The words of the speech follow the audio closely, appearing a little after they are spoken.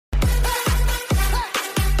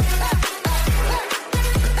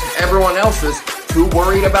everyone else is too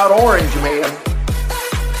worried about Orange Man.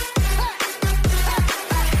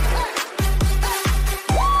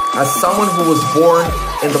 As someone who was born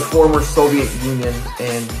in the former Soviet Union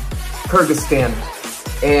in Kyrgyzstan,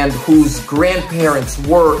 and whose grandparents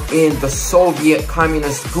were in the Soviet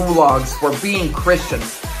communist gulags for being Christian,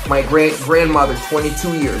 my grandmother,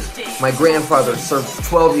 22 years, my grandfather served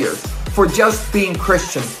 12 years, for just being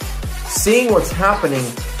Christian, seeing what's happening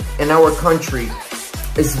in our country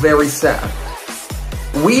is very sad.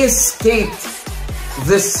 We escaped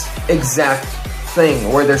this exact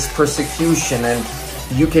thing where there's persecution and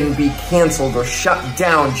you can be canceled or shut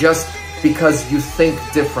down just because you think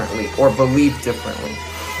differently or believe differently.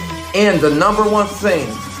 And the number one thing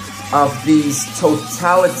of these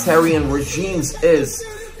totalitarian regimes is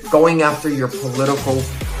going after your political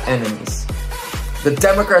enemies. The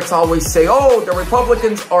Democrats always say, oh, the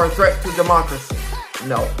Republicans are a threat to democracy.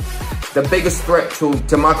 No, the biggest threat to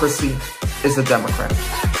democracy is the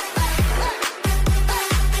Democrats.